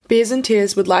Beers and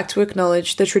Tears would like to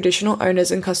acknowledge the traditional owners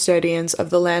and custodians of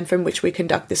the land from which we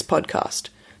conduct this podcast,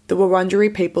 the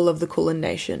Wurundjeri people of the Kulin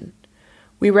Nation.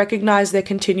 We recognise their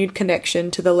continued connection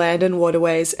to the land and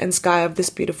waterways and sky of this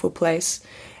beautiful place,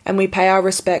 and we pay our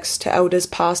respects to elders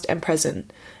past and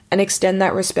present, and extend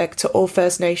that respect to all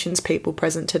First Nations people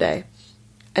present today,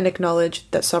 and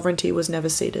acknowledge that sovereignty was never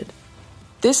ceded.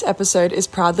 This episode is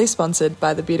proudly sponsored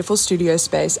by the beautiful studio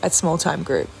space at Small Time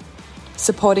Group,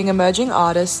 supporting emerging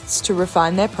artists to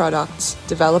refine their products,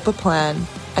 develop a plan,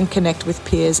 and connect with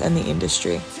peers and the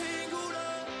industry.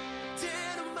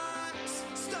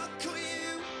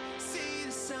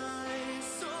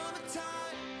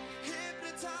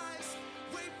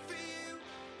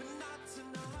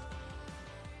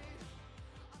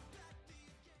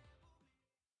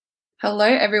 Hello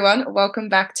everyone, welcome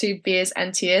back to Beers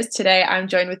and Tears. Today I'm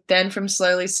joined with Den from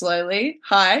Slowly Slowly.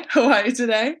 Hi, how are you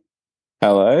today?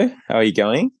 Hello, how are you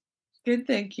going? Good,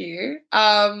 thank you.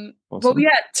 Awesome. Well,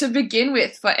 yeah, to begin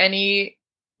with, for any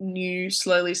new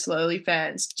Slowly Slowly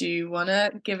fans, do you want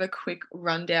to give a quick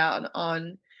rundown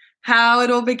on how it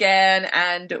all began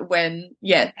and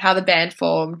how the band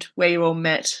formed, where you all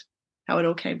met, how it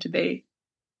all came to be?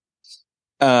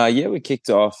 We kicked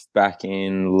off back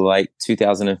in late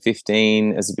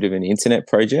 2015 as a bit of an internet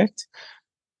project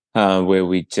where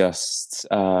we just,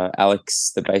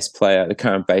 Alex, the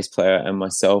current bass player, and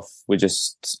myself were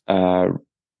just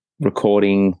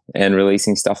recording and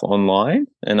releasing stuff online.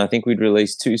 And I think we'd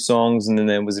released 2 songs, and then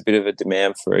there was a bit of a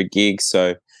demand for a gig.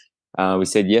 So we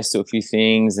said yes to a few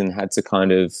things and had to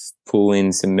kind of pull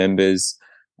in some members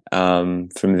from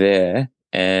there.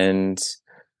 And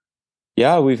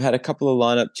yeah, we've had a couple of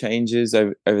lineup changes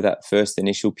over that first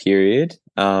initial period.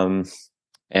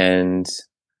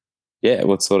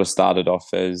 What sort of started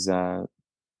off as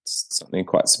something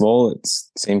quite small, it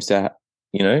seems to,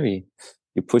 you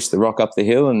push the rock up the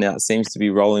hill and now it seems to be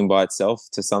rolling by itself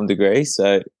to some degree.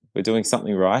 So we're doing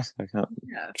something right.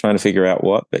 Trying to figure out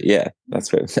what, but yeah,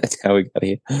 that's how we got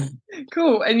here.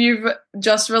 Cool. And you've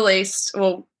just released,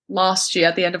 last year,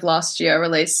 at the end of last year,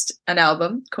 released an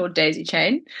album called Daisy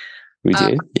Chain. We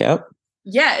did, yep.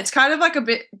 Yeah, it's kind of like a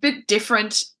bit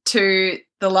different to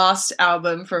the last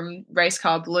album from Race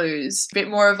Car Blues. A bit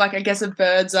more of like, I guess, a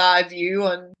bird's eye view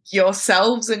on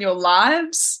yourselves and your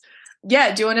lives.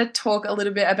 Yeah, do you want to talk a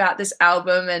little bit about this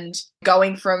album and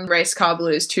going from Race Car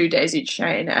Blues to Daisy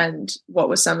Chain, and what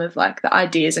were some of like the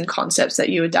ideas and concepts that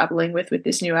you were dabbling with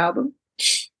this new album?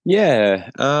 Yeah,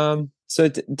 so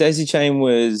Daisy Chain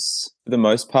was, for the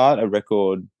most part, a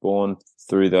record born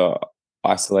through the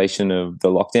isolation of the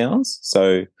lockdowns.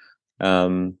 So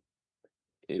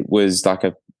it was like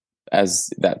as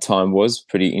that time was,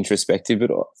 pretty introspective, but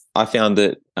I found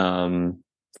it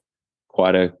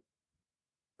quite a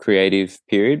creative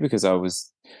period because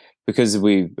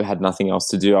we had nothing else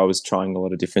to do. I was trying a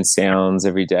lot of different sounds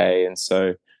every day, and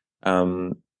so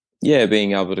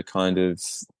being able to kind of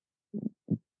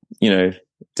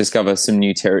discover some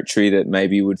new territory that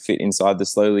maybe would fit inside the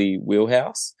Slowly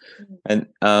wheelhouse. And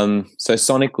so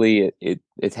sonically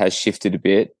it has shifted a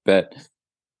bit, but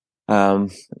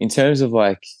in terms of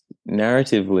like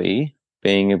narratively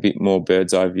being a bit more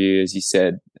bird's eye view, as you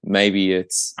said, maybe I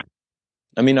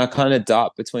kind of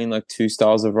dart between like 2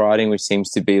 styles of writing, which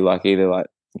seems to be like either like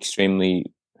extremely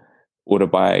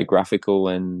autobiographical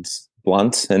and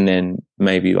blunt, and then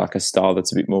maybe like a style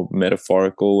that's a bit more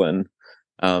metaphorical and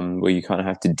where you kind of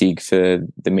have to dig for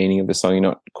the meaning of the song. You're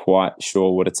not quite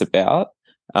sure what it's about.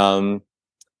 I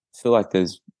feel like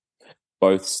there's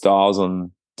both styles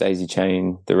on Daisy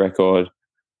Chain, the record.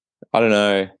 I don't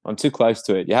know. I'm too close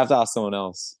to it. You have to ask someone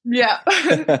else. Yeah.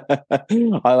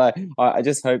 I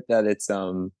just hope that it's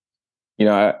the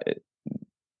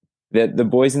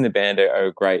boys in the band are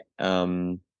a great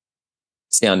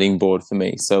sounding board for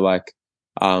me. So like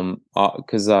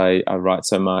because I write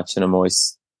so much and I'm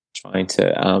always trying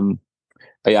to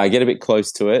I get a bit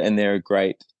close to it, and they're a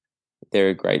great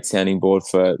sounding board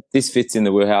for this. Fits in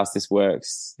the wheelhouse, this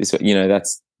works, this,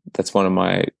 that's one of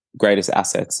my greatest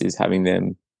assets, is having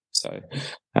them. So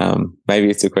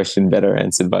maybe it's a question better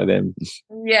answered by them.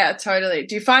 Yeah, totally.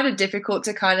 Do you find it difficult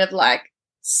to kind of like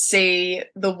see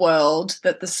the world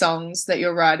that the songs that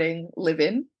you're writing live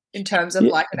in terms of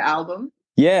like an album?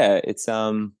 Yeah, it's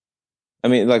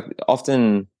like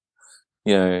often,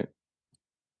 when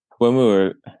we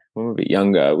were a bit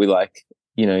younger, we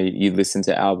you listen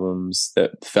to albums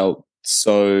that felt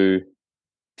so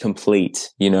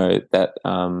complete, that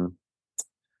how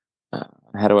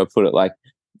do I put it? Like,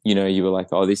 you were like,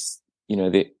 oh, this,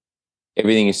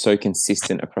 everything is so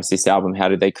consistent across this album. How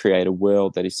did they create a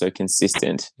world that is so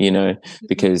consistent?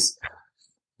 Because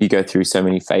you go through so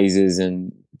many phases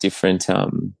and different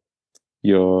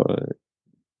your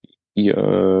you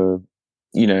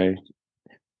know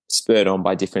spurred on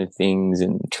by different things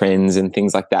and trends and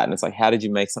things like that. And it's like, how did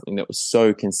you make something that was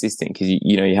so consistent? Because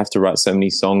you have to write so many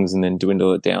songs and then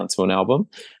dwindle it down to an album.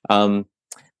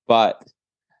 But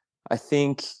I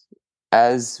think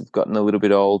as we've gotten a little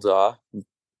bit older,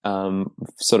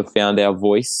 sort of found our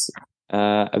voice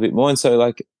a bit more. And so,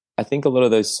 like, I think a lot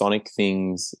of those sonic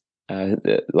things,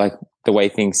 like the way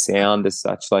things sound as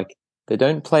such, like they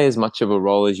don't play as much of a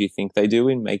role as you think they do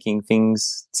in making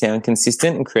things sound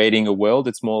consistent and creating a world.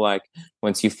 It's more like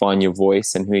once you find your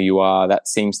voice and who you are, that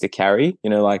seems to carry.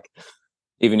 Like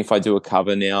even if I do a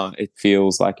cover now, it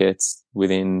feels like it's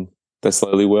within the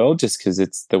Slowly world just because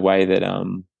it's the way that I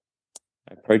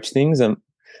approach things.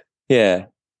 Yeah,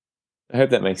 I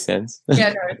hope that makes sense. Yeah,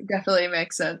 no, it definitely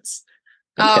makes sense.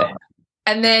 Yeah.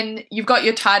 And then you've got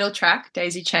your title track,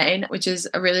 Daisy Chain, which is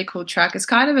a really cool track. It's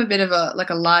kind of a bit of a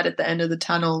light at the end of the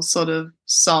tunnel sort of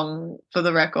song for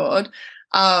the record.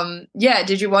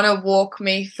 Did you want to walk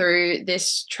me through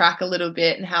this track a little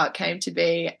bit and how it came to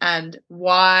be and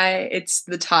why it's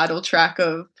the title track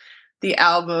of the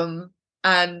album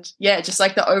and, just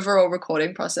like the overall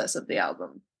recording process of the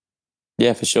album?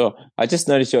 Yeah, for sure. I just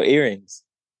noticed your earrings.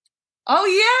 Oh,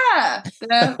 yeah.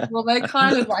 They're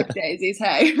kind of like daisies,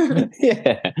 hey?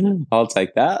 Yeah, I'll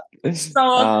take that. So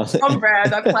on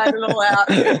brand, I planned it all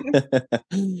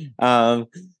out.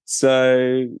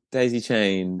 So Daisy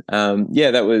Chain.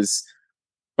 That was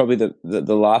probably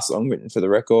the last song written for the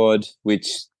record, which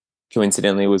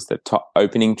coincidentally was the top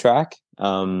opening track.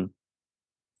 I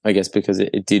guess because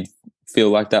it did feel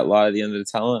like that light at the end of the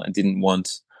tunnel. I didn't want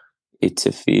it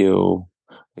to feel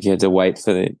like you had to wait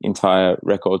for the entire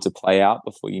record to play out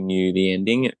before you knew the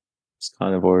ending. It was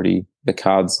kind of already the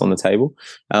cards on the table.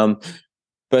 But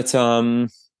the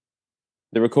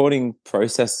recording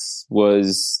process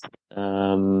was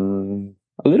a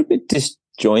little bit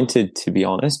disjointed, to be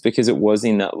honest, because it was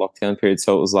in that lockdown period.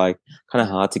 So it was like kind of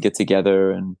hard to get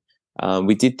together, and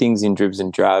we did things in dribs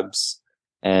and drabs,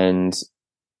 and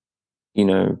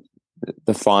the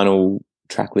final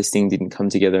track listing didn't come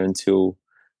together until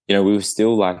we were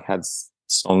still like had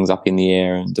songs up in the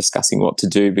air and discussing what to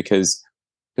do because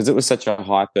it was such a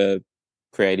hyper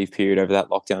creative period over that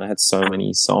lockdown. I had so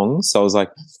many songs, so I was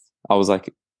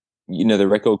like the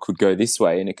record could go this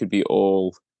way and it could be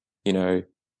all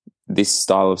this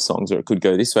style of songs, or it could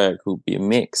go this way, or it could be a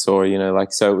mix, or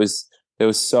so there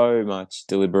was so much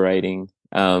deliberating,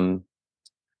 and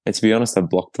to be honest I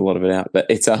blocked a lot of it out, but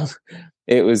it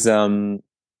was the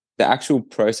actual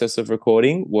process of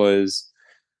recording was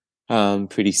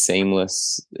pretty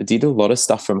seamless. I did a lot of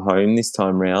stuff from home this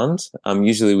time round.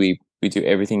 Usually we do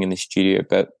everything in the studio,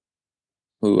 but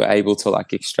we were able to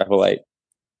like extrapolate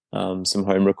some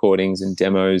home recordings and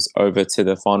demos over to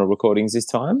the final recordings this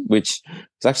time, which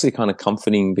was actually kind of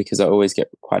comforting because I always get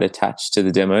quite attached to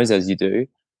the demos, as you do.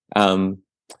 And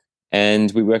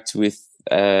we worked with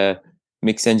a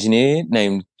mix engineer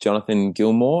named Jonathan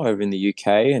Gilmore over in the UK,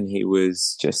 and he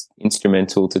was just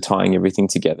instrumental to tying everything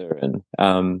together. And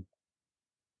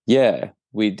it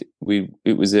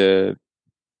was to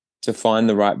find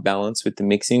the right balance with the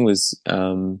mixing was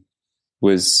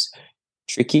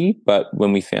tricky, but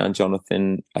when we found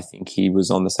Jonathan, I think he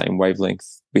was on the same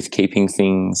wavelength with keeping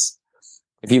things.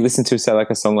 If you listen to say like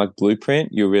a song like Blueprint,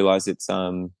 you'll realize it's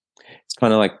kind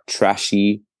of like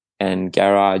trashy and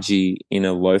garagey in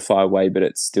a lo-fi way, but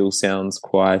it still sounds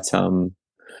quite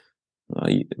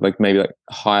like maybe like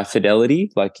high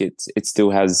fidelity, like it still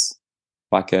has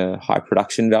like a high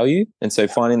production value. And so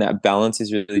finding that balance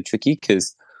is really tricky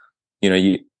because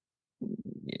you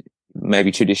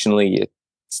maybe traditionally your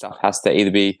stuff has to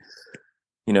either be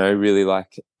really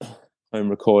like home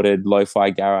recorded lo-fi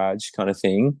garage kind of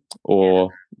thing, or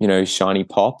shiny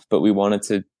pop, but we wanted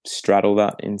to straddle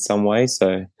that in some way.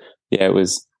 So it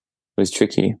was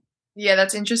tricky. Yeah,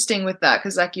 that's interesting with that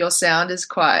because like your sound is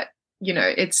quite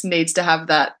it needs to have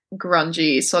that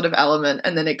grungy sort of element,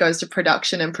 and then it goes to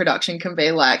production, and production can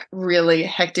be like really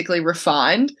hectically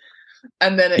refined,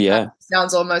 and then it kind of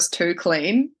sounds almost too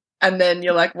clean, and then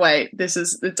you're like, wait,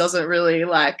 it doesn't really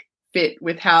like fit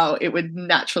with how it would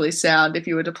naturally sound if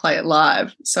you were to play it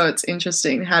live. So it's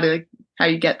interesting how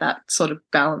you get that sort of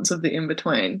balance of the in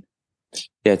between.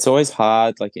 Yeah, it's always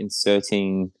hard like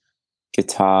inserting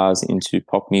guitars into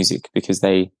pop music because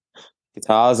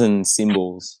guitars and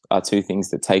cymbals are two things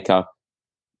that take up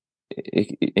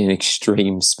an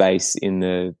extreme space in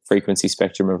the frequency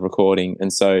spectrum of recording.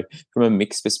 And so from a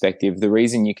mix perspective, the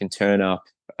reason you can turn up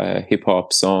a hip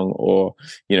hop song or,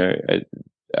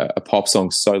 a pop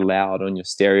song so loud on your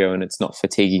stereo and it's not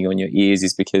fatiguing on your ears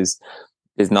is because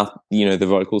there's not, the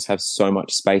vocals have so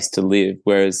much space to live,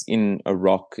 whereas in a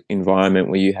rock environment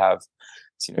where you have,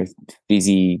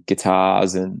 fizzy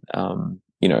guitars and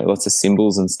lots of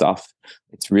cymbals and stuff,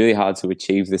 it's really hard to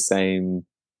achieve the same,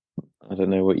 I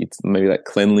don't know maybe like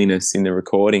cleanliness in the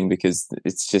recording, because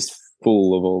it's just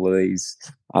full of all of these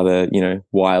other,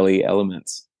 wily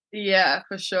elements. Yeah,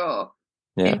 for sure.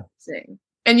 Yeah. Interesting.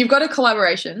 And you've got a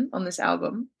collaboration on this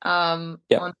album, on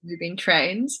Moving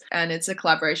Trains, and it's a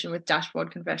collaboration with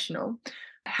Dashboard Confessional.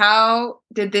 How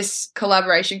did this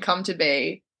collaboration come to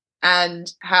be,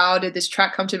 and how did this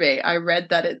track come to be? I read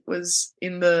that it was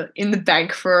in the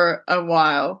bank for a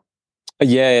while.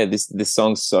 Yeah, this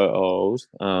song's so old.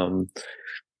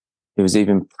 It was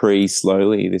even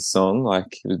pre-Slowly, this song.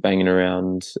 Like, it was banging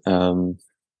around.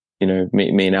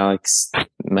 Me and Alex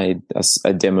made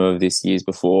a demo of this years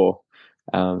before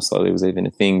Slowly was even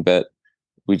a thing, but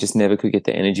we just never could get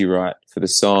the energy right for the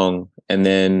song. And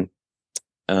then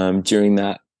during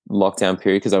that lockdown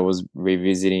period, because I was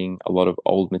revisiting a lot of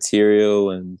old material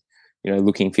and,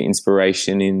 looking for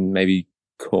inspiration in maybe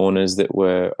corners that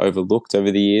were overlooked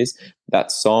over the years,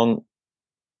 that song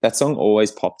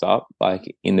always popped up,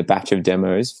 like, in the batch of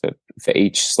demos for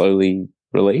each Slowly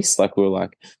release. Like, we were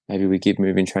like, maybe we give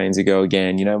Moving Trains a go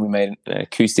again. We made an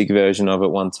acoustic version of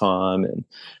it one time, and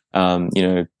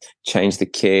change the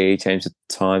key, change the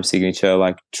time signature,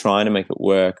 like trying to make it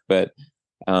work. But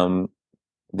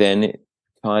then it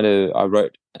kind of, I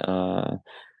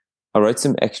wrote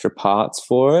some extra parts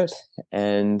for it,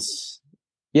 and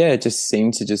it just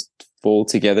seemed to just fall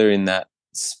together in that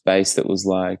space that was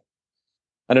like,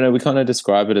 I don't know, we kind of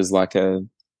describe it as like a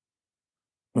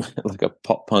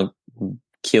pop punk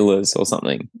Killers or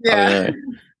something. Yeah. I don't know.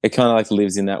 It kind of like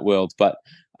lives in that world, but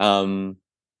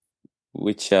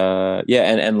which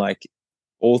and like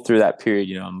all through that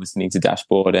period, I'm listening to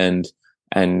Dashboard, and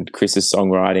Chris's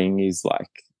songwriting is like,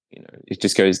 it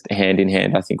just goes hand in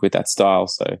hand, I think, with that style.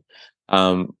 So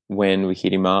when we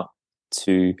hit him up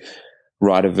to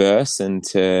write a verse and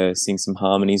to sing some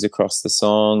harmonies across the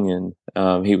song,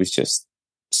 and he was just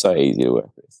so easy to work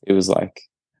with. It was like,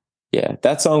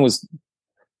 that song was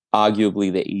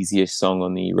arguably the easiest song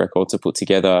on the record to put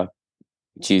together,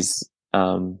 which is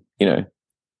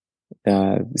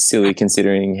silly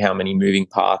considering how many moving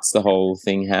parts the whole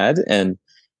thing had, and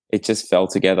it just fell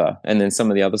together. And then some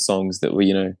of the other songs that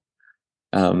were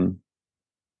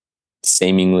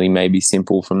seemingly maybe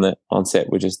simple from the onset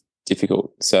were just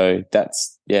difficult. So that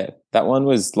one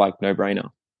was like no brainer.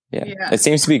 It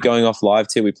seems to be going off live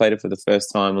too. We played it for the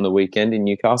first time on the weekend in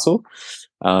Newcastle,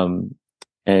 and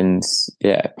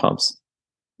it pumps.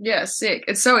 Yeah, sick.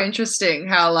 It's so interesting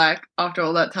how, like, after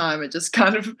all that time, it just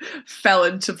kind of fell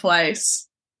into place.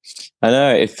 I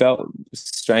know, it felt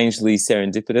strangely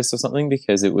serendipitous or something,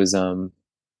 because it was,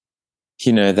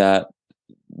 that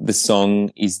the song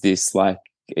is this, like,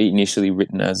 initially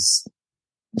written as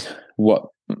what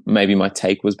maybe my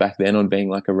take was back then on being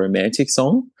like a romantic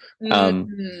song.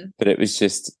 But it was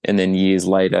just, and then years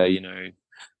later,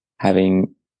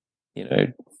 having,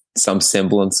 some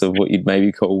semblance of what you'd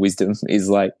maybe call wisdom is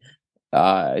like,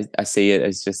 I see it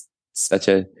as just such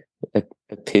a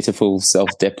pitiful,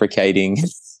 self-deprecating,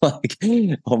 like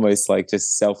almost like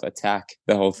just self-attack,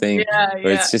 the whole thing,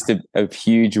 where it's just a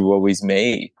huge woe is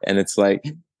me. And it's like,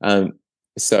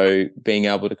 so being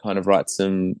able to kind of write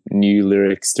some new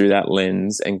lyrics through that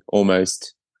lens and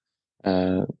almost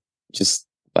just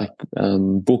like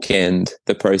bookend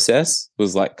the process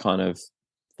was like kind of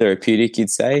therapeutic, you'd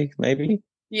say, maybe.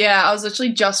 Yeah, I was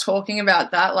literally just talking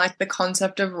about that, like the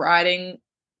concept of writing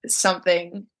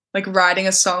something, like writing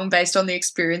a song based on the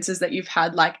experiences that you've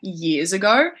had like years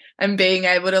ago, and being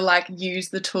able to like use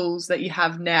the tools that you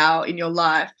have now in your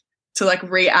life to like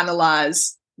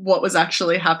reanalyze what was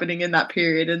actually happening in that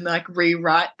period and like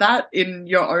rewrite that in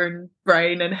your own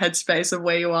brain and headspace of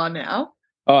where you are now.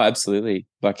 Oh, absolutely.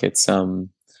 Like it's,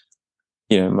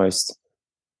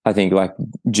 I think like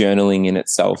journaling in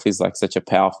itself is like such a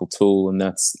powerful tool, and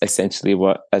that's essentially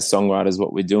what, as songwriters,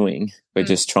 what we're doing. We're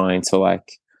just trying to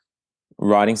like,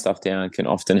 writing stuff down can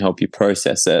often help you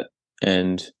process it,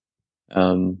 and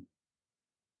I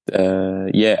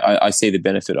see the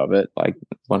benefit of it like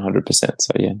 100%.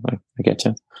 So yeah, I get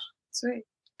you. Sweet.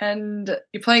 And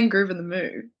you're playing Groove in the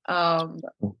Moo.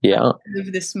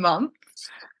 This month.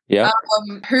 Yeah.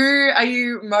 Who are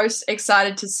you most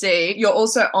excited to see? You're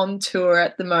also on tour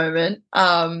at the moment.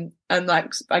 And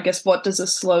like, I guess, what does a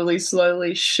slowly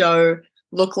show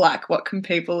look like? What can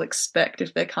people expect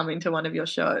if they're coming to one of your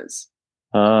shows?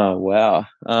 Oh, wow.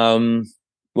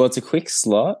 Well, it's a quick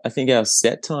slot. I think our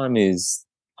set time is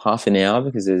half an hour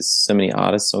because there's so many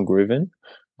artists on Groovin.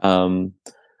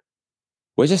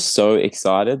 we're just so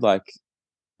excited. Like,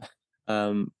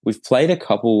 we've played a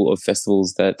couple of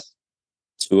festivals that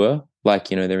tour, like,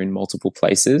 you know, they're in multiple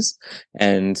places,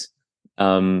 and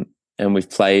we've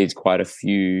played quite a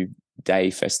few day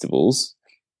festivals,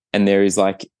 and there is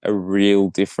like a real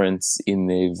difference in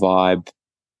the vibe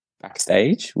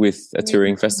backstage with a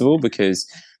touring festival, because,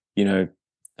 you know,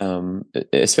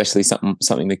 especially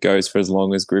something that goes for as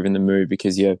long as Groove in the Mood,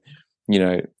 because you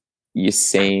know, you're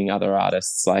seeing other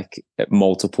artists like at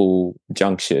multiple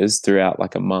junctures throughout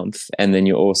like a month, and then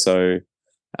you're also,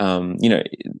 you know,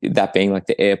 that being like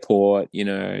the airport, you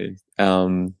know,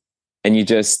 and you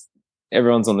just,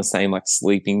 everyone's on the same like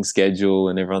sleeping schedule,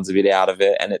 and everyone's a bit out of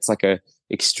it, and it's like a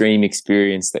extreme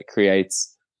experience that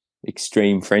creates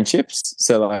extreme friendships.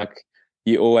 So like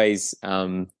you always,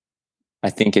 I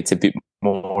think it's a bit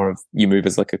more of, you move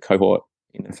as like a cohort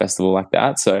in a festival like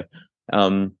that. So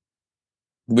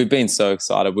we've been so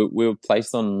excited. We were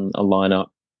placed on a lineup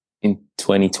in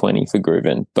 2020 for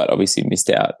Groovin, but obviously missed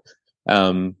out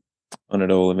on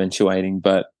it all eventuating.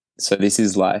 But so this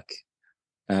is like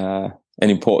an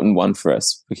important one for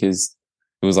us, because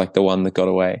it was like the one that got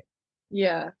away.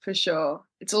 Yeah, for sure.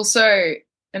 It's also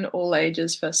an all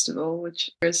ages festival, which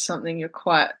is something you're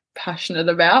quite passionate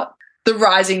about. The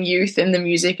rising youth in the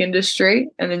music industry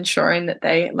and ensuring that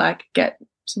they like get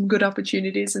some good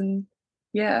opportunities. And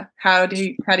yeah, how do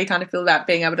you kind of feel about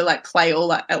being able to like play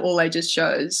all ages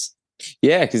shows?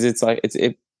 Yeah, because it's like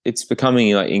it's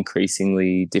becoming like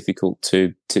increasingly difficult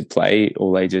to play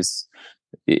all ages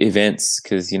events,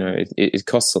 because, you know, it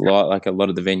costs a lot. Like a lot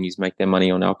of the venues make their money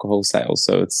on alcohol sales,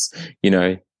 so it's, you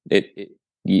know,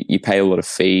 you pay a lot of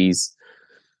fees.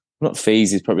 Not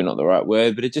fees is probably not the right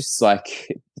word, but it just like,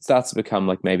 it starts to become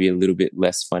like maybe a little bit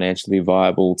less financially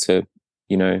viable to,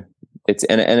 you know, it's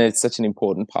and it's such an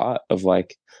important part of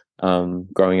like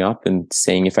growing up and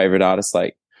seeing your favorite artists,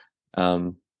 like,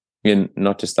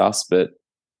 not just us, but,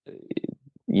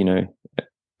 you know,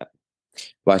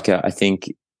 like I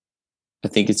think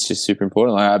it's just super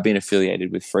important. Like, I've been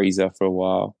affiliated with Freezer for a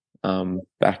while,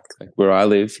 back like where I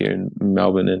live here in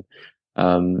Melbourne,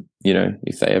 and you know,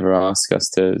 if they ever ask us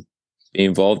to be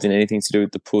involved in anything to do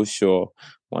with the Push or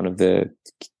one of the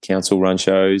council run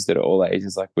shows that are all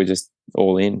ages, like we're just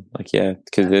all in. Like, yeah,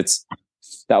 because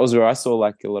that was where I saw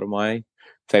like a lot of my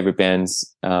favorite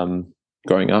bands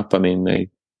growing up. I mean,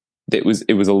 it was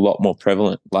a lot more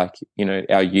prevalent. Like, you know,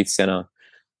 our youth center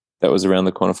that was around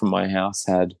the corner from my house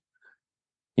had,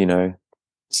 you know,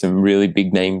 some really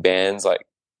big name bands like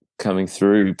coming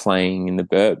through playing in the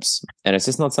Burbs, and it's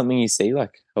just not something you see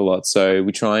like a lot. So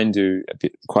we try and do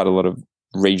quite a lot of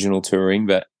regional touring,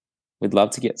 but we'd love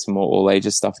to get some more all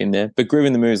ages stuff in there. But Groove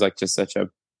in the Mood is like just such a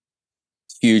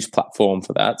huge platform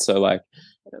for that. So like,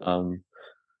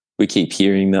 we keep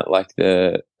hearing that like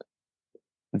the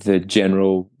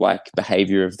general like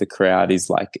behavior of the crowd is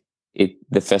like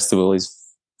the festival is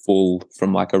full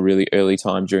from like a really early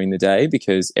time during the day,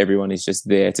 because everyone is just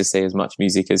there to see as much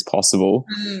music as possible.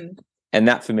 And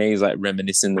that for me is like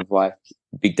reminiscent of like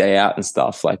Big Day Out and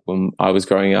stuff. Like when I was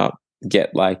growing up,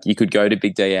 you could go to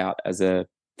Big Day Out as a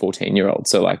 14-year-old.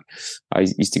 So like I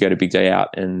used to go to Big Day Out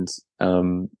and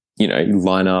you know, you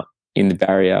line up in the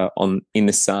barrier in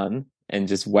the sun and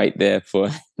just wait there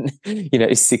for you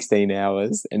know, 16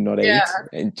 hours and not eat,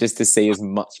 and just to see as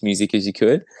much music as you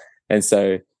could. And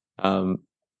so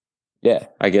yeah,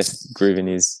 I guess grooving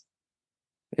it's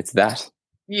that.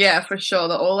 Yeah, for sure.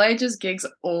 The all ages gigs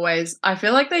always, I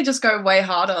feel like they just go way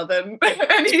harder than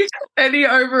any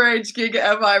overage gig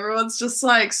ever. Everyone's just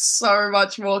like so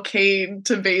much more keen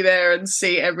to be there and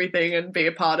see everything and be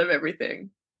a part of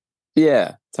everything.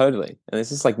 Yeah, totally. And it's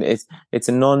just like it's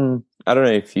a I don't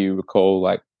know if you recall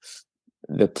like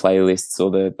the playlists or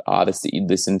the artists that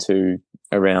you'd listen to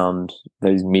around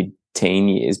those mid-teen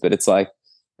years, but it's like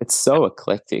it's so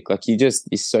eclectic. Like you're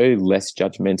so less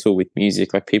judgmental with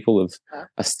music. Like people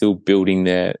are still building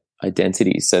their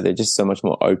identities, so they're just so much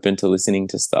more open to listening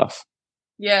to stuff.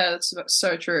 Yeah, that's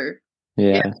so true.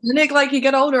 Yeah. Nick, like you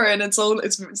get older and it's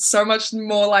so much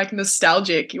more like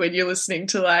nostalgic when you're listening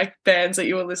to like bands that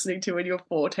you were listening to when you were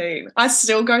 14. I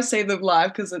still go see them live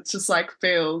because it's just like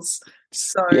feels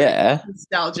so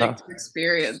nostalgic to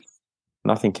experience.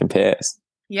 Nothing compares.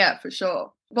 Yeah, for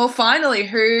sure. Well, finally,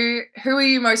 who are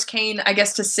you most keen, I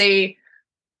guess, to see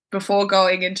before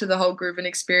going into the whole Groovin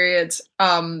experience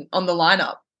on the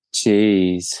lineup?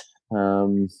 Jeez.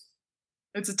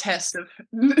 It's a test of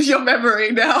your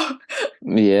memory now.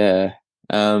 Yeah.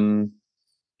 Who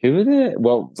are there?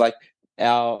 Well, like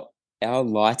our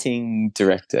lighting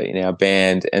director in our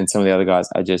band and some of the other guys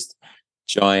are just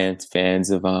giant fans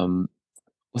of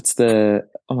what's the,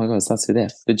 oh my god, it starts with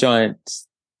F. The giant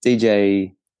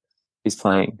DJ is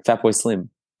playing Fatboy Slim.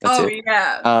 That's Oh, it.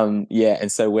 yeah. Yeah,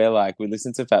 and so we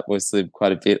listen to Fatboy Slim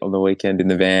quite a bit on the weekend in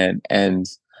the van, and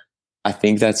I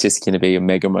think that's just going to be a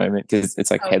mega moment because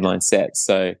it's like Oh, headline set.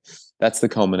 So that's the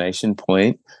culmination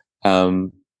point.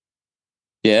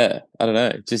 Yeah, I don't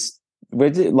know. Just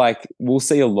we'll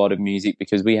see a lot of music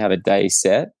because we have a day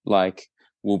set. Like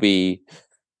we'll be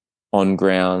on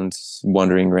ground,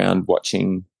 wandering around,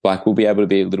 watching. Like we'll be able to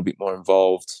be a little bit more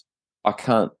involved. I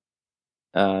can't.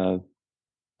 I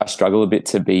struggle a bit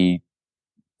to be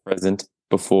present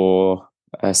before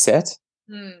a set.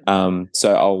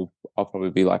 So I'll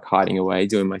probably be like hiding away,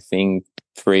 doing my thing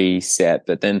pre-set.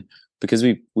 But then because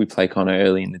we play kind of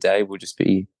early in the day, we'll just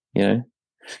be,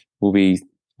 we'll be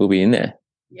in there.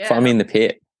 Yeah. Find me in the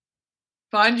pit.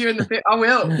 Find you in the pit. I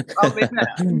will. I'll be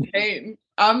there. I'm keen.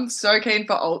 I'm so keen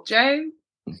for Alt J.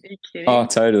 Are you kidding? Oh,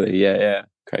 totally. Yeah.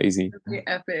 Crazy. It'll be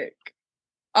epic.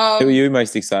 Who are you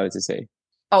most excited to see?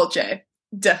 Alt J,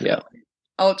 definitely. Yeah.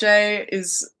 Alt J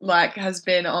is has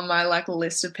been on my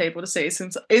list of people to see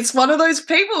since it's one of those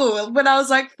people when I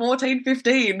was 14,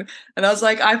 15, and I was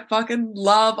like, I fucking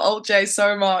love Alt J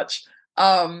so much.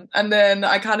 And then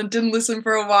I kind of didn't listen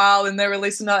for a while, and they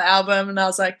released another album, and I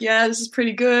was like, yeah, this is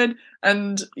pretty good.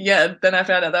 And yeah, then I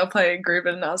found out they were playing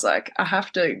Groovin', and I was like, I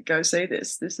have to go see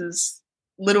this. This is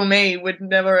little me would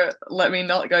never let me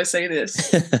not go see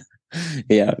this.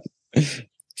 Yeah.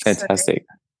 Fantastic.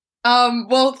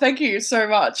 Well, thank you so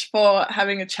much for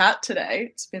having a chat today.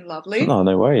 It's been lovely. Oh,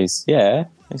 no worries. Yeah.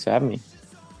 Thanks for having me.